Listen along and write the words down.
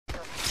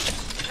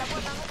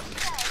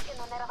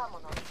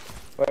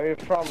Where are you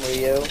from,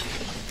 Rio?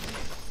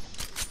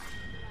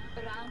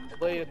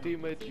 Play a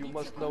teammate, you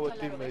must know a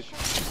teammate.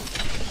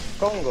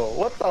 Congo.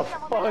 What the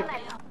fuck?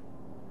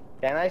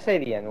 Can I say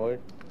the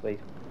N-word, please?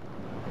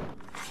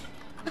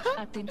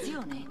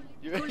 Attenzione.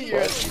 You're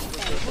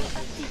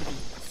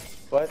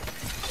What?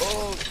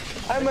 Oh,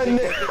 I'm a I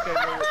nigga. think I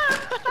know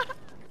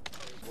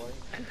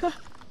it.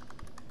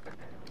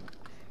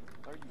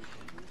 Are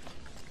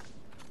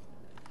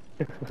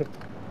you?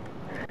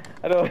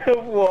 I don't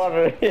have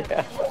water.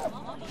 Yeah.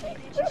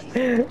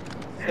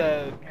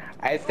 Sad.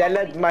 I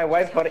selling my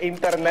wife for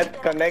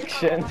internet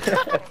connection.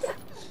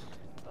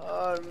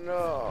 Oh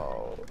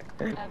no.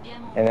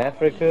 In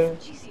Africa,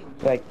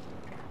 like,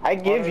 I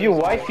give you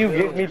wife, you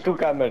give me 2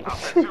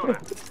 camels.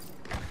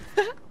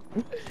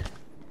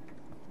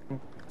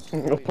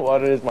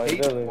 Water is my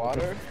Hate village.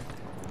 water?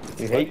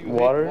 You Why hate do you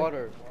water? hate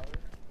water?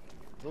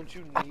 Don't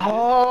you need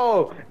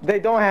Oh, they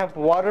don't have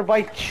water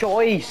by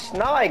choice.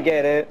 Now I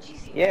get it.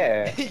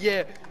 Yeah. it?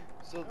 Yeah.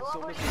 So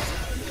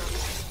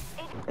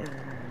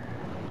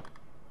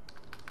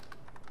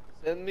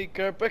send me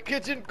care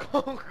package in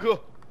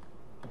Congo.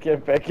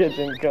 Get package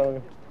and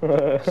come.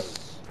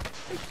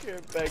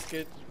 Care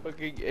package,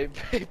 fucking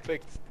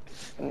Apex.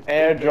 An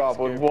airdrop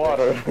with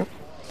water.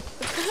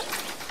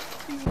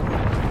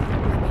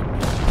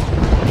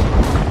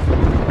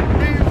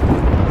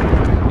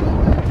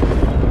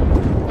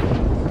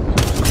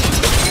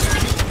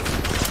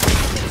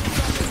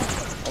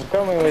 I'm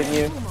coming with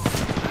you.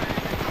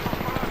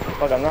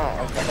 Fuck, I'm not.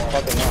 I'm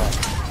fucking not.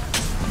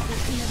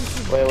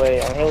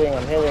 Wait, I'm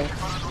healing.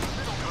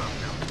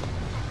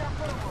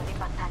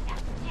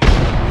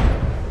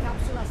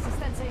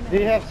 Do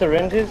you have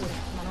syringes?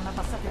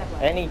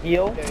 Any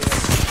heal? Yeah.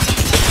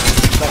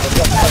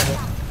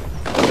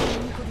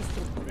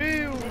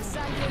 Ew.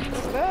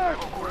 Back,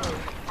 bro.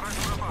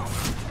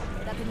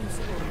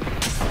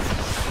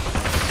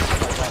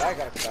 I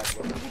gotta come back,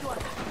 bro.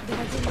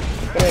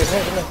 Come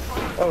here.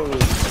 Oh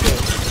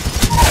shit.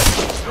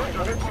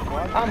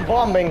 I'm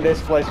bombing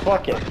this place,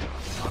 fuck it.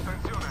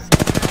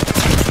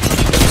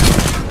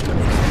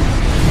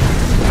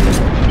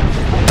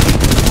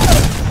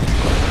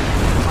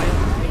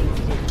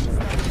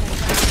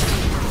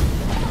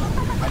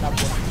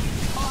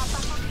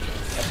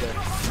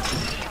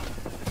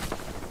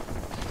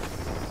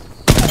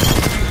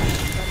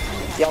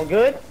 Y'all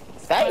good?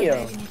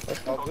 Damn.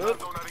 All good?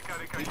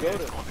 You go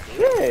to.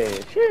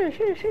 Sure.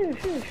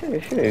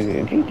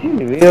 GG,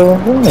 real.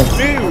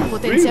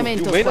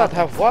 You may not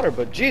have water,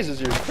 but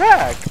Jesus, you're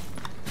crack.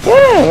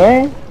 Yeah,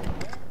 man.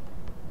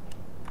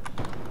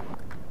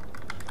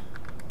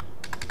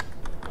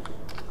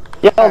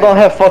 Y'all don't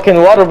have fucking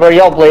water, but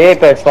y'all play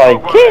Apex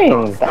like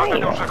kings.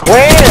 Damn.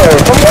 Where?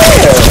 From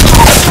where?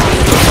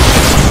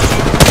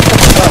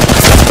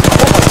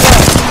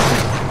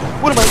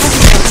 What am I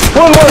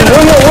looking One more.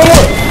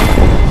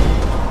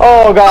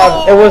 Oh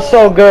god, it was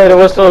so good.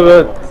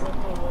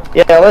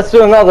 Yeah, let's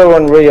do another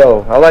one,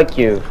 Rio. I like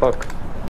you. Fuck.